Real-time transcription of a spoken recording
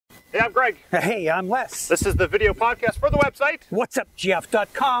Hey, I'm Greg. Hey, I'm Les. This is the video podcast for the website.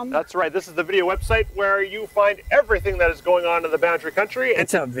 WhatsUpGF.com. That's right. This is the video website where you find everything that is going on in the Boundary Country.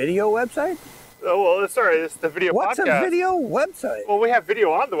 It's a video website? Oh, well, sorry, it's the video What's podcast. a video website? Well, we have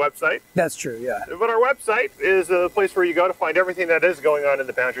video on the website. That's true, yeah. But our website is a place where you go to find everything that is going on in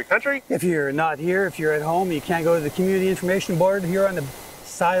the Boundary Country. If you're not here, if you're at home, you can't go to the community information board here on the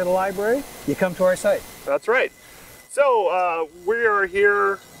side of the library, you come to our site. That's right. So, we are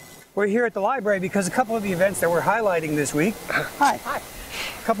here. We're here at the library because a couple of the events that we're highlighting this week. Hi.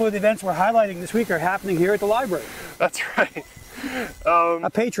 A couple of the events we're highlighting this week are happening here at the library. That's right. A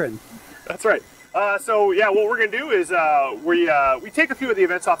patron. That's right. So yeah, what we're gonna do is we take a few of the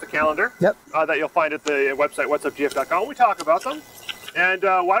events off the calendar. Yep. That you'll find at the website whatsupgf.com. We talk about them, and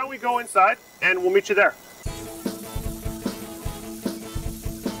why don't we go inside and we'll meet you there.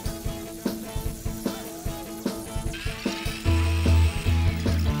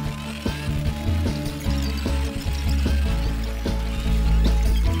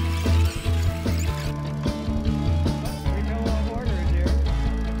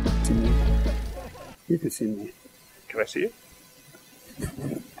 You can see me. Can I see you?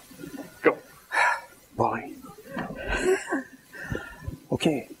 Go. Bye.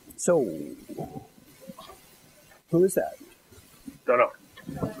 Okay, so who is that? Don't know.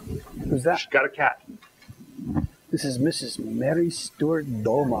 Who's that? She's got a cat. This is Mrs. Mary Stewart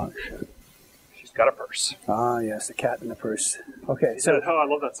Dolmarsh. She's got a purse. Ah, yes, the cat in the purse. Okay, so Oh, I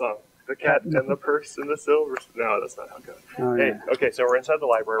love that song. The cat and the purse and the silver. No, that's not how it goes. Oh, Hey, yeah. okay, so we're inside the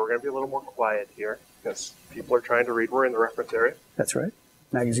library. We're going to be a little more quiet here because people are trying to read. We're in the reference area. That's right.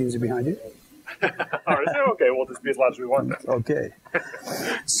 Magazines are behind you. All right, okay, we'll just be as loud as we want then. Okay.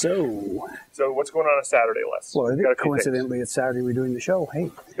 So, what's going on Saturday, Les? well, I We got a think few coincidentally it's Saturday we're doing the show. Hey,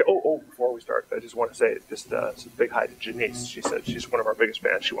 things. Before we start, I just want to say just a big hi to Janice. She said she's one of our biggest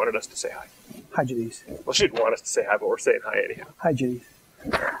fans. She wanted us to say hi. hi, Janice. Well, she didn't want us to say hi, but we're saying hi anyhow. Hi, Janice.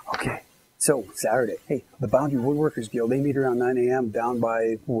 Okay. So, Saturday. Hey, the Boundary Woodworkers Guild, they meet around 9 a.m. down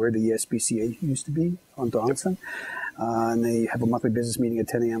by where the SPCA used to be on Donaldson. And they have a monthly business meeting at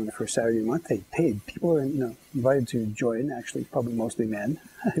 10 a.m. on the first Saturday of the month. They paid. People are invited to join, actually, probably mostly men.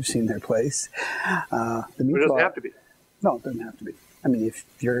 I've seen their place. The meat It doesn't law- have to be. No, it doesn't have to be. I mean, if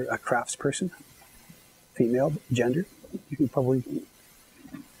you're a craftsperson, female, gender, you can probably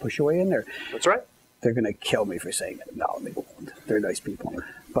push your way in there. That's right. They're going to kill me for saying it. No, they won't. They're nice people.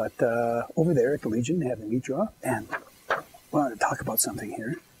 But over there at the Legion, they have a meat draw. And I wanted to talk about something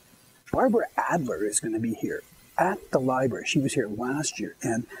here. Barbara Adler is going to be here at the library. She was here last year,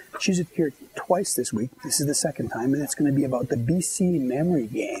 and she's here twice this week. This is the second time, and it's going to be about the BC Memory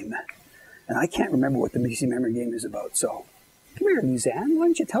Game. And I can't remember what the BC Memory Game is about. So come here, Luzanne. Why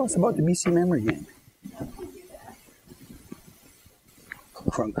don't you tell us about the BC Memory Game?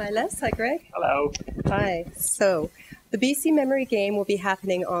 Hi, Les. Hi, Greg. Hello. Hi. So, the BC Memory Game will be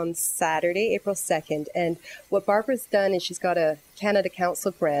happening on Saturday, April 2nd. And what Barbara's done is she's got a Canada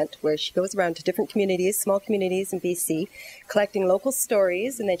Council grant where she goes around to different communities, small communities in BC, collecting local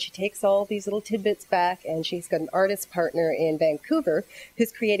stories. And then she takes all these little tidbits back, and she's got an artist partner in Vancouver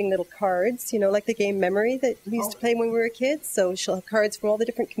who's creating little cards, like the game Memory that we used to play when we were kids. So she'll have cards from all the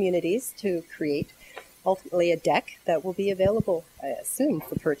different communities to create ultimately a deck that will be available, I assume,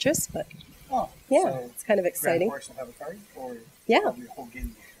 for purchase. But yeah, so it's kind of exciting. Will have a card, or yeah. the whole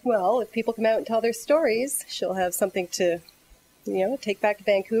game? Well, if people come out and tell their stories, she'll have something to, take back to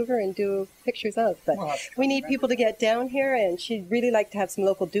Vancouver and do pictures of. But we need people to get down here, and she'd really like to have some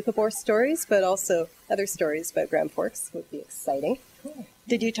local Doukhobor stories, but also other stories about Grand Forks would be exciting. Cool.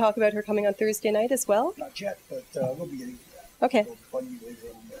 Did you talk about her coming on Thursday night as well? Not yet, but we'll be getting to that. Okay. We'll fun you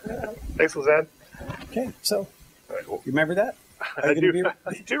later on. Thanks, Lizanne. Okay, so All right, well, you remember that? I do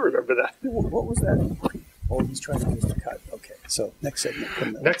remember that. What was that? Oh, he's trying to get us to cut. Okay, so next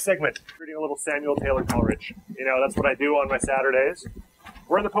segment. Next segment, reading a little Samuel Taylor Coleridge. That's what I do on my Saturdays.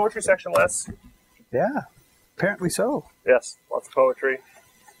 We're in the poetry section, Les. Yeah, apparently so. Yes, lots of poetry.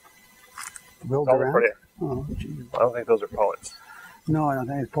 Will All Durant. pretty. Oh, geez. I don't think those are poets. No, I don't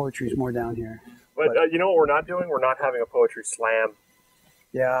think poetry is more down here. But you know what we're not doing? We're not having a poetry slam.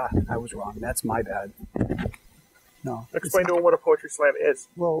 Yeah, I was wrong. That's my bad. No. Explain to them what a poetry slam is.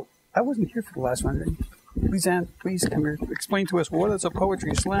 Well, I wasn't here for the last one. Lizanne, please come here. Explain to us what is a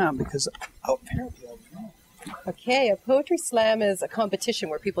poetry slam, because apparently I was wrong. Okay, a poetry slam is a competition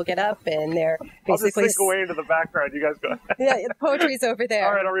where people get up and they're I'll just basically... sink away into the background. You guys go. Yeah, the poetry's over there.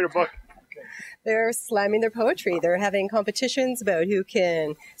 All right, I'll read a book. They're slamming their poetry. They're having competitions about who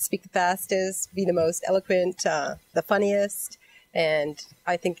can speak the fastest, be the most eloquent, the funniest, and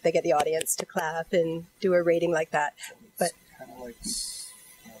I think they get the audience to clap and do a rating like that. But Kind of like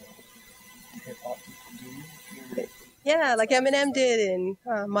Yeah, like Eminem did in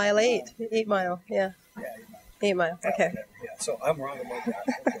Mile 8, 8 Mile. Yeah. Yeah, 8 Mile. Okay. yeah. So I'm wrong about that.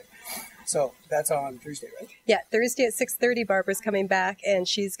 Okay. So that's on Thursday, right? Yeah, Thursday at 6:30, Barbara's coming back, and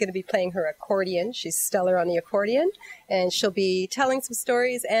she's going to be playing her accordion. She's stellar on the accordion, and she'll be telling some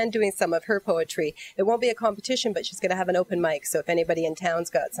stories and doing some of her poetry. It won't be a competition, but she's going to have an open mic, so if anybody in town's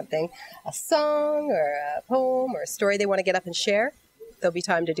got something, a song or a poem or a story they want to get up and share, there'll be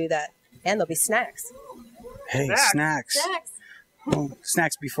time to do that. And there'll be snacks. Hey, snacks. Well,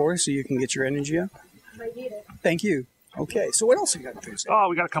 snacks before so you can get your energy up? I need it. Thank you. Okay, so what else we got on Thursday? Oh,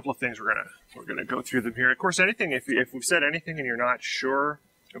 we got a couple of things we're gonna go through them here. Of course, anything if we've said anything and you're not sure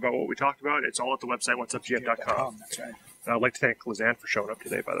about what we talked about, it's all at the website whatsupgf.com. That's right. I'd like to thank Lizanne for showing up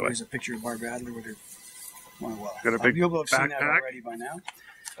today. By the way, There's a picture of Barbara Adler with her. Well, got a big you'll have seen that backpack. already by now.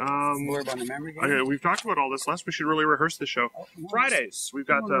 Blurb on the memory game. Okay, we've talked about all this. Les, we should really rehearse the show. No, Fridays, we've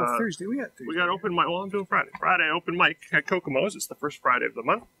got Thursday. We got open mic. Well, I'm doing Friday. Friday open mic at Kokomo's. It's the first Friday of the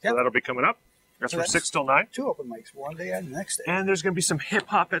month, Yep. so that'll be coming up. That's So from that's 6 till 9. 2 open mics, one day and the next day. And there's going to be some hip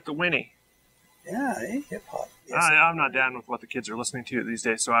hop at the Winnie. Yeah, hip hop. Yes. I'm not down with what the kids are listening to these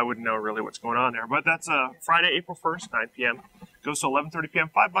days, so I wouldn't know really what's going on there. But that's Friday, April 1st, 9 p.m. Goes to 11:30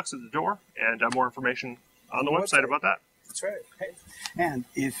 p.m. $5 at the door, and more information on the website about that. That's right. And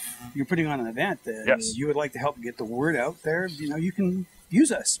if you're putting on an event that Yes. you would like to help get the word out there, you can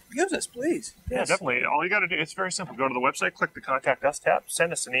use us. Use us, please. Yeah, Yes. definitely. All you got to do, it's very simple. Go to the website, click the Contact Us tab,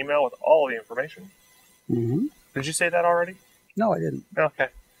 send us an email with all the information. Mm-hmm. Did you say that already? No, I didn't. Okay.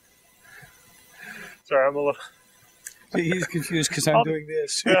 Sorry, I'm a little... He's confused because I'm doing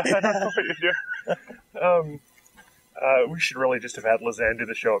this. I don't know what you're doing. We should really just have had Lizanne do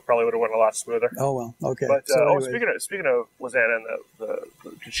the show. It probably would have went a lot smoother. Oh, well, okay. But So anyway, speaking of Lizanne and the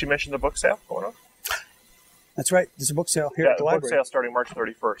did she mention the book sale going on? that's right. There's a book sale here Yeah, at the the book library. sale starting March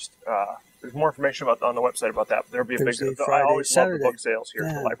 31st. There's more information on the website about that. There'll be a Thursday, big. I Friday, always Saturday. love the book sales here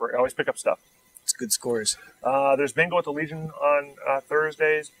at Yeah. the library. I always pick up stuff. It's good scores. There's bingo at the Legion on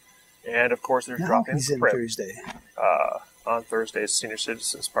Thursdays, and of course there's Now drop-in he's in crib Thursday. on Thursdays, Senior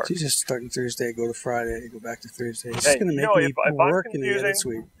Citizens Park. She's just starting Thursday, go to Friday, go back to Thursday. It's Hey, going to make me if I'm work in the confusing, end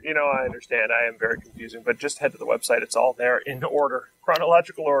suite. I understand. I am very confusing, but just head to the website. It's all there in order,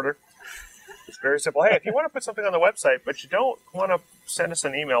 chronological order. It's very simple. Hey, if you want to put something on the website, but you don't want to send us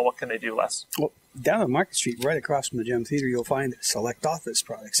an email, what can they do, Les? Well, down on Market Street, right across from the Gem Theater, you'll find Select Office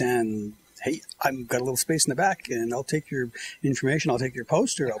Products. And hey, I've got a little space in the back, and I'll take your information, I'll take your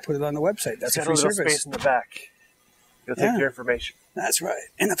poster, I'll put it on the website. That's a Got free little service. space in the back. You'll take Yeah. your information. That's right.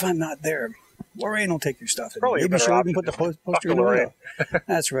 And if I'm not there, Lorraine will take your stuff. And Probably a maybe better she'll even option. put the Talk poster to in the Lorraine. window.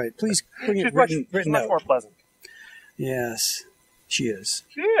 That's right. Please bring She's it much, written much out. more pleasant. Yes, she is.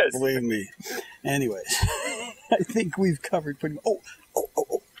 She is. Believe me. Anyways, I think we've covered pretty much. Oh.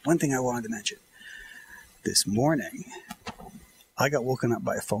 One thing I wanted to mention. This morning, I got woken up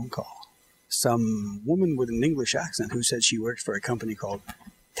by a phone call. Some woman with an English accent who said she worked for a company called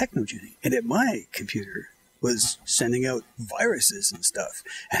Technogeny. And at my computer was sending out viruses and stuff.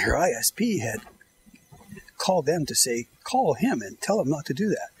 And her ISP had called them to say, call him and tell him not to do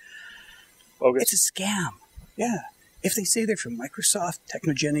that. Bogus. It's a scam. Yeah. If they say they're from Microsoft,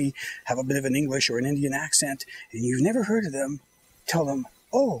 Technogeny, have a bit of an English or an Indian accent, and you've never heard of them, tell them,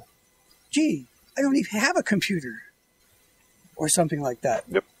 oh, gee, I don't even have a computer. Or something like that.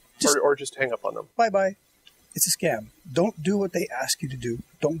 Yep. Just- or just hang up on them. Bye-bye. It's a scam. Don't do what they ask you to do.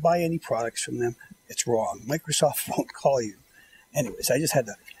 Don't buy any products from them. It's wrong. Microsoft won't call you. Anyways, I just had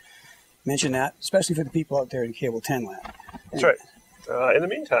to mention that, especially for the people out there in Cable 10 land. That's right. In the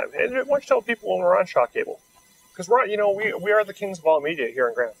meantime, why don't you tell people when we're on Shaw Cable? Because we are the kings of all media here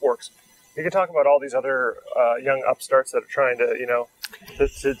in Grand Forks. You can talk about all these other young upstarts that are trying to,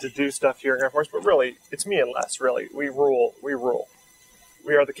 to do stuff here in Grand Forks, but really, it's me and Les, really. We rule.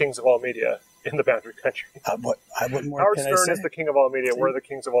 We are the kings of all media in the Boundary Country. What more Howard can I Stern say? is the king of all media. We're the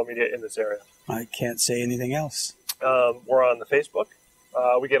kings of all media in this area. I can't say anything else. We're on the Facebook.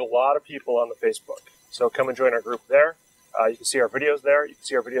 We get a lot of people on the Facebook. So come and join our group there. You can see our videos there. You can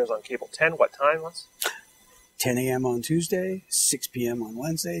see our videos on Cable 10. What time, Les? 10 a.m. on Tuesday, 6 p.m. on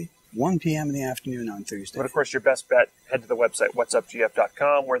Wednesday, 1 p.m. in the afternoon on Thursday. But of course, your best bet, head to the website,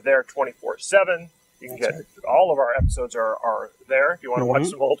 whatsupgf.com. We're there 24/7. You can That's get all of our episodes are there if you want to watch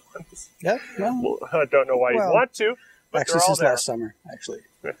some old ones. Yeah, well, I don't know why you Well, want to, but actually they're all since there. last summer, actually.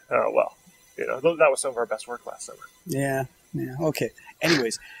 That was some of our best work last summer. Yeah, okay.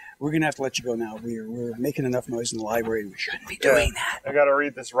 Anyways, we're going to have to let you go now. We're making enough noise in the library. We shouldn't be doing that. I got to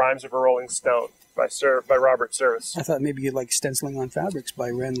read this Rhymes of a Rolling Stone by Robert Service. I thought maybe you'd like Stenciling on Fabrics by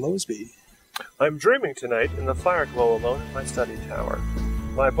Ren Losby. I'm dreaming tonight in the fire glow alone in my study tower.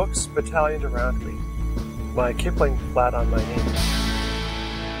 My books battalioned around me. my Kipling flat on my knee.